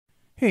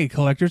Hey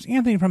collectors,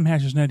 Anthony from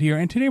HNE here,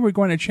 and today we're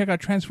going to check out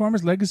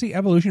Transformers Legacy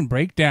Evolution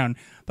Breakdown,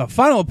 the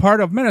final part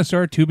of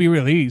Menasor to be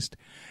released.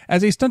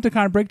 As a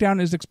Stunticon breakdown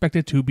is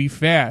expected to be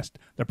fast.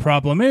 The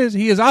problem is,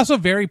 he is also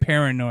very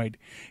paranoid.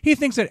 He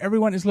thinks that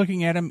everyone is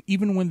looking at him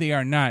even when they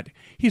are not.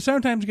 He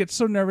sometimes gets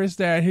so nervous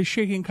that his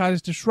shaking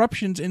causes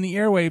disruptions in the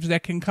airwaves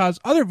that can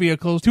cause other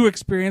vehicles to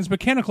experience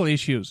mechanical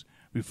issues.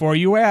 Before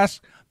you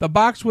ask, the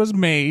box was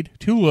made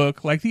to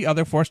look like the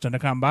other 4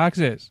 Stunticon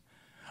boxes.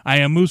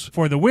 IAmMoose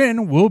for the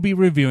win will be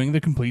reviewing the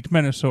complete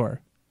Menasor.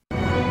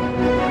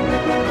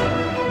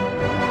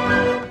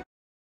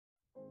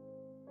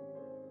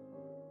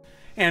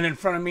 And in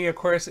front of me, of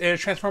course,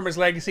 is Transformers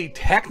Legacy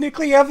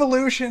Technically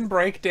Evolution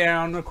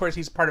Breakdown. Of course,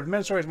 he's part of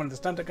Menasor. He's one of the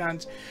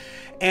Stunticons.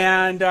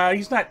 And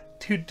he's not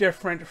too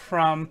different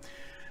from,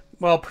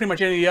 well, pretty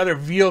much any of the other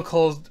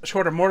vehicles,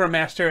 short of Mortar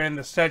Master, and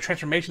the set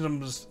transformations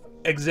was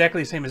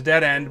exactly the same as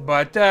Dead End.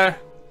 But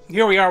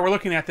here we are. We're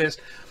looking at this.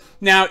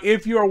 Now,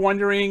 if you're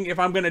wondering if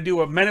I'm going to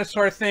do a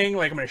Menasor thing,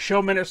 like I'm going to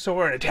show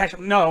Menasor and attach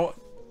him, no,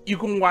 you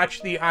can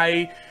watch the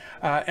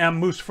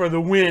IAmMoose for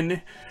the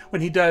win when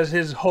he does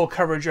his whole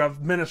coverage of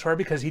Menasor,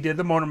 because he did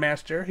the Motor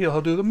Master, he'll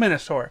do the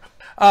Menasor.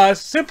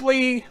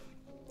 Simply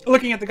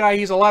looking at the guy,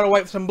 he's a lot of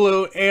white with some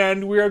blue,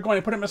 and we're going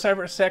to put him aside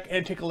for a sec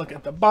and take a look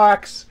at the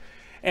box.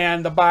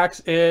 And the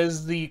box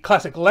is the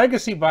classic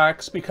Legacy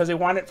box, because they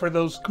want it for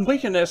those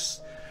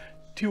completionists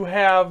to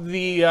have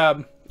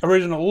the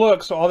original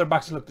look, so all their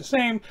boxes look the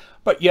same.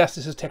 But yes,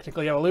 this is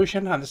technically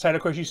Evolution. On the side,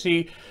 of course, you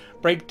see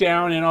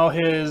Breakdown in all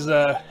his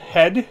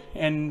head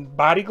and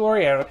body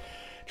glory.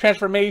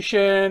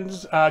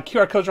 Transformations,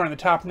 QR codes are on the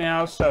top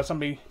now, so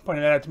somebody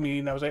pointed that out to me,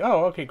 and I was like,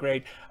 oh, okay,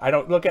 great. I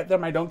don't look at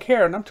them, I don't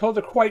care, and I'm told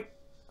they're quite,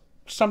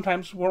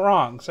 sometimes we're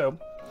wrong. So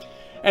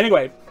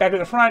anyway, back to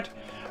the front.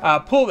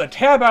 Pull the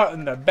tab out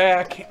in the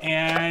back,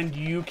 and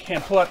you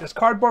can pull out this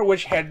cardboard,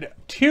 which had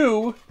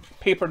 2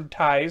 paper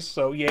ties,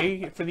 so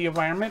yay for the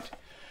environment.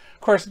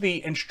 Of course,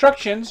 the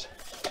instructions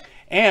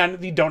and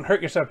the don't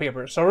hurt yourself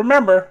paper. So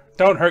remember,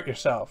 don't hurt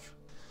yourself.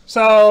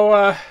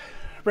 So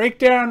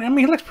Breakdown, I mean,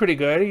 he looks pretty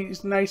good.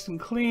 He's nice and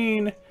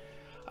clean.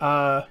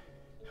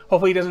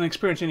 Hopefully he doesn't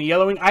experience any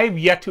yellowing. I have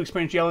yet to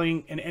experience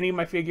yellowing in any of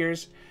my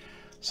figures.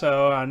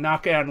 So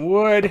knock on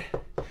wood.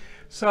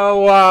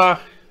 So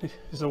this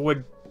is a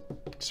wood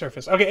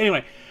surface. Okay,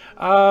 anyway.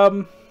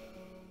 I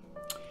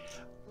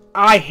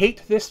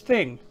hate this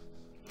thing.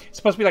 It's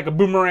supposed to be like a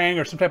boomerang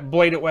or some type of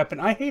bladed weapon.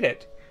 I hate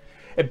it.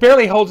 It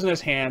barely holds in his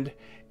hand.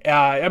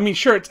 I mean,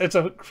 sure, it's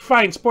a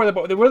fine spoiler,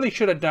 but what they really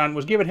should have done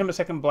was given him a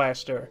second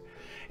blaster.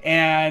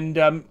 And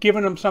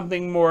given him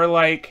something more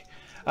like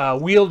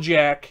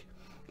Wheeljack,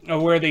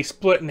 where they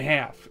split in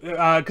half.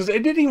 Because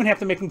it didn't even have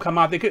to make them come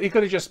out. They could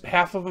have just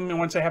half of them, and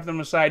once they have them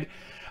aside,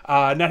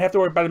 not have to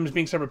worry about them as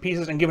being separate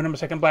pieces, and given him a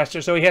second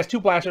blaster. So he has 2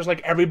 blasters like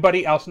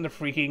everybody else in the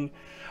freaking,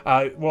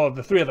 well,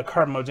 the 3 other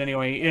card modes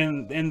anyway,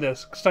 in the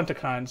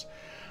Stunticons.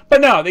 But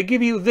no, they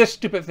give you this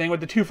stupid thing with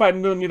the 2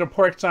 5mm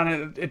ports on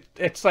it.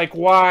 It's like,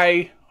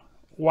 why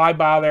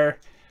bother?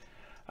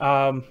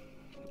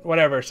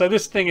 Whatever. So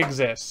this thing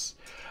exists.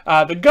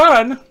 The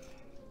gun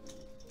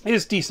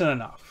is decent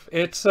enough.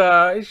 It's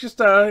just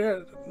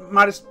a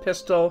modest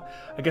pistol.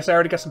 I guess I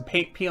already got some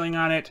paint peeling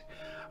on it.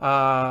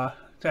 I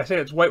said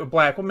it's white with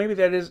black. Well, maybe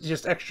that is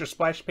just extra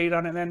splash paint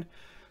on it then.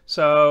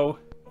 So,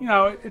 you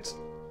know, it's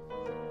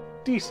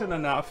decent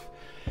enough.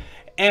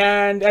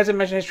 And as I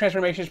mentioned, his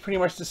transformation is pretty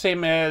much the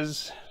same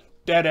as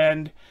Dead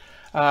End.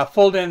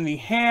 Fold in the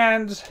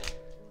hands.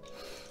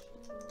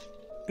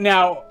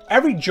 Now,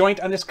 every joint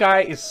on this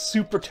guy is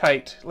super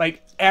tight.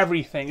 Like,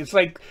 everything. It's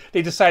like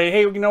they decided,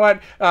 hey, you know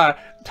what?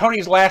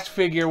 Tony's last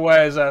figure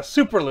was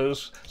super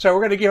loose, so we're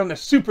going to give him the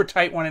super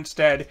tight one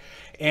instead.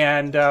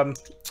 And,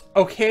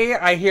 okay,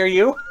 I hear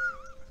you.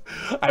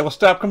 I will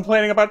stop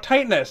complaining about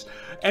tightness.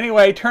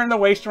 Anyway, turn the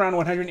waist around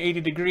 180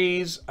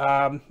 degrees.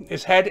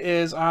 His head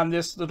is on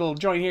this little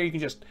joint here. You can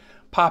just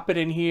pop it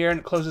in here, and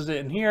it closes it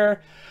in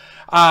here.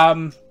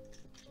 So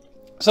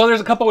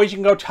there's a couple ways you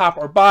can go, top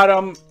or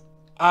bottom.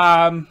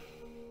 I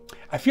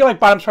feel like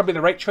bottom's probably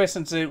the right choice,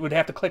 since it would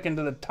have to click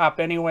into the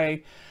top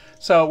anyway.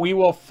 So we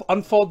will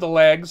unfold the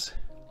legs.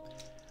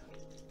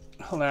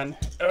 Hold on.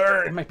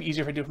 It might be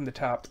easier if I do it from the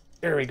top.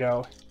 There we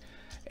go.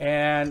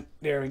 And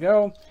there we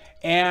go.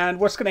 And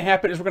what's going to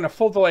happen is we're going to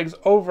fold the legs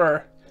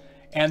over,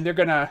 and they're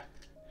going to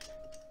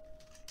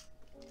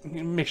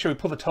make sure we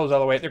pull the toes all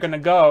the way. They're going to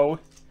go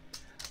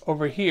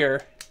over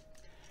here,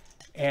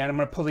 and I'm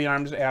going to pull the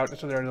arms out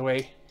so they're out of the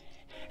way.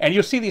 And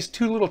you'll see these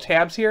 2 little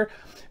tabs here.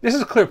 This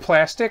is clear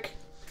plastic.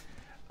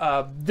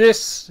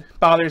 This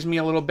bothers me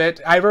a little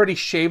bit. I've already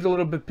shaved a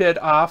little bit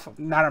off,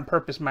 not on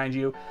purpose, mind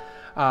you,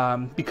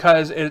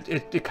 because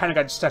it kind of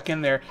got stuck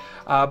in there.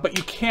 But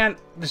you can't,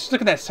 just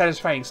look at that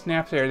satisfying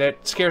snap there.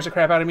 That scares the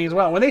crap out of me as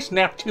well. When they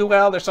snap too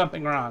well, there's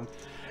something wrong.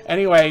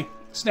 Anyway,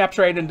 snaps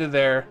right into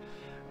there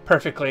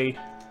perfectly,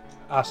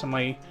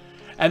 awesomely.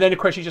 And then, of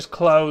course, you just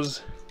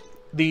close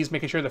these,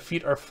 making sure the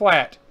feet are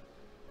flat.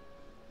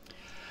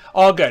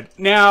 All good.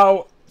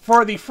 Now,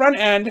 for the front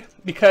end,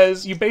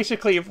 because you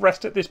basically have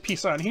rested this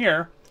piece on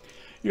here,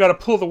 you got to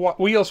pull the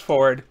wheels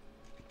forward,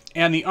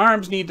 and the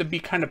arms need to be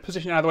kind of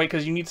positioned out of the way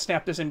because you need to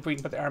snap this in before you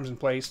can put the arms in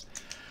place.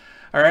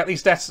 Or at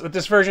least that's what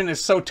this version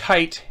is, so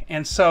tight,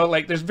 and so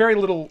like there's very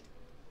little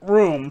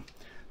room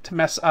to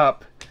mess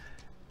up,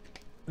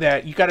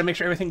 that you got to make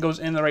sure everything goes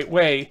in the right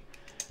way.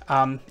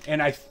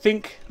 And I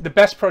think the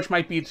best approach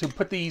might be to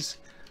put these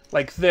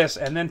like this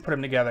and then put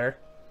them together.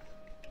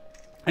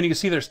 And you can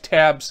see there's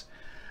tabs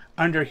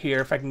under here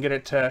if I can get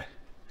it to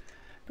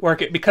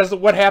work it, because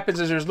what happens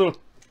is there's little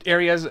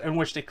areas in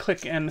which they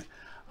click in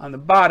on the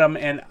bottom,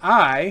 and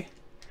I,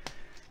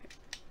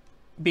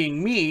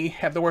 being me,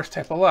 have the worst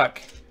type of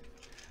luck.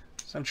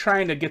 So I'm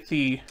trying to get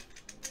the...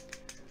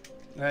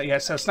 yeah,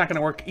 so it's not going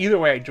to work either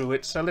way I drew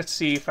it. So let's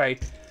see if I...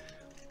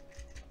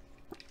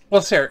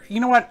 Well, Sarah, you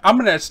know what? I'm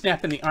going to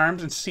snap in the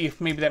arms and see if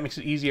maybe that makes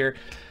it easier.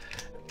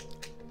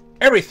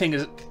 Everything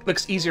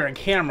looks easier on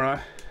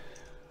camera.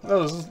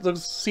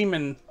 Those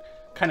seeming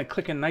kind of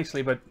clicking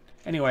nicely, but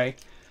anyway.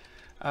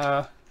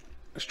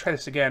 Let's try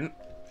this again.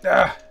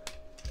 There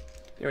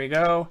we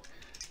go.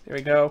 There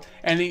we go.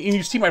 And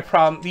you see my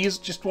problem. These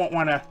just won't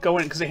want to go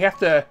in because they have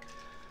to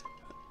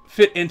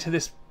fit into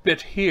this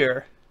bit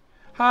here.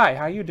 Hi,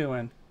 how you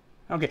doing?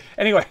 Okay,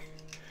 anyway.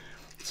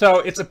 So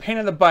it's a pain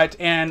in the butt,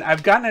 and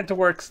I've gotten it to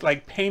work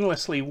like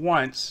painlessly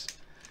once.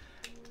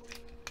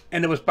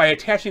 And it was by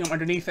attaching them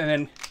underneath and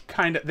then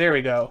kind of... There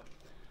we go.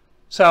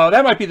 So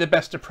that might be the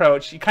best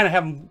approach. You kind of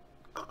have them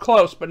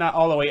close, but not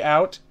all the way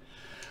out.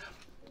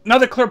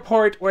 Another clear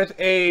port with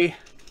a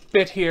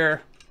bit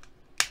here.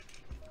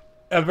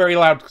 A very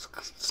loud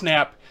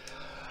snap.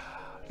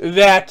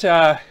 That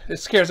it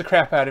scares the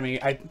crap out of me.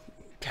 I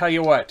tell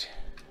you what.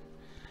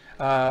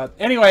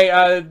 Anyway,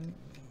 as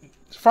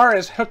far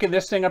as hooking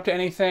this thing up to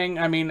anything,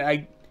 I mean,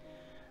 I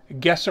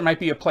guess there might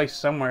be a place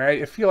somewhere.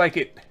 I feel like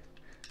it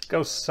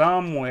goes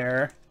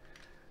somewhere.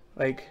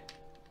 Like,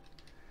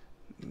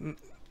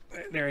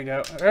 there we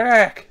go.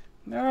 Ugh,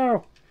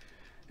 no,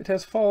 it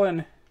has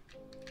fallen.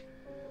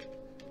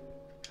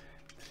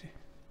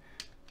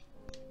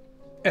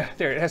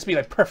 There, it has to be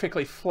like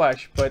perfectly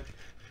flush, but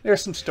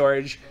there's some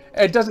storage.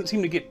 It doesn't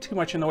seem to get too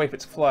much in the way if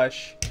it's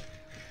flush.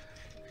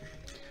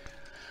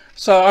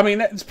 So, I mean,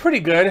 that's pretty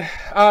good.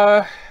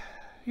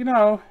 You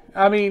know,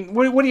 I mean,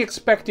 what are you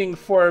expecting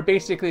for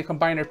basically a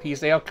combiner piece?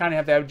 They all kind of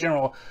have that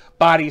general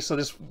body, so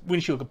this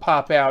windshield could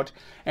pop out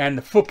and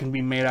the foot can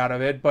be made out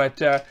of it.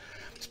 But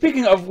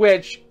speaking of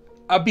which,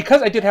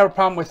 because I did have a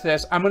problem with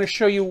this, I'm going to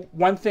show you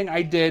one thing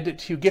I did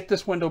to get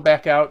this window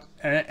back out,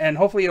 and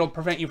hopefully it'll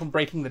prevent you from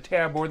breaking the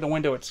tab or the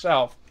window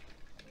itself.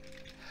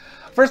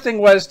 First thing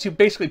was to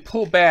basically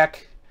pull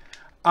back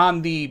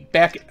on the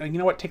back. You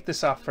know what? Take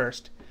this off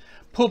first.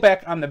 Pull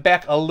back on the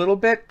back a little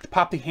bit to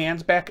pop the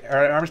hands back, or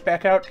arms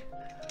back out,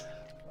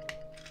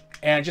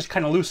 and just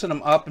kind of loosen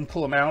them up and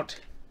pull them out.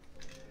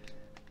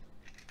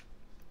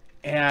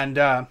 And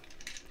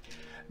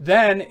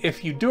then,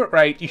 if you do it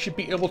right, you should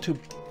be able to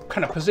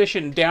kind of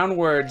position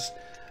downwards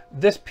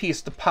this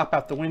piece to pop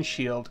out the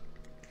windshield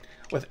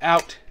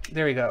without...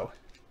 There we go.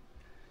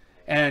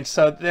 And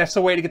so that's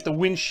the way to get the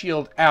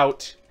windshield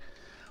out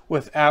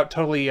without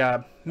totally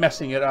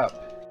messing it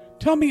up.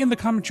 Tell me in the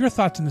comments your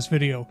thoughts on this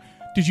video.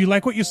 Did you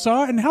like what you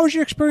saw, and how was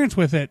your experience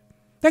with it?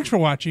 Thanks for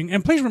watching,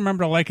 and please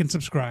remember to like and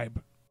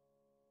subscribe.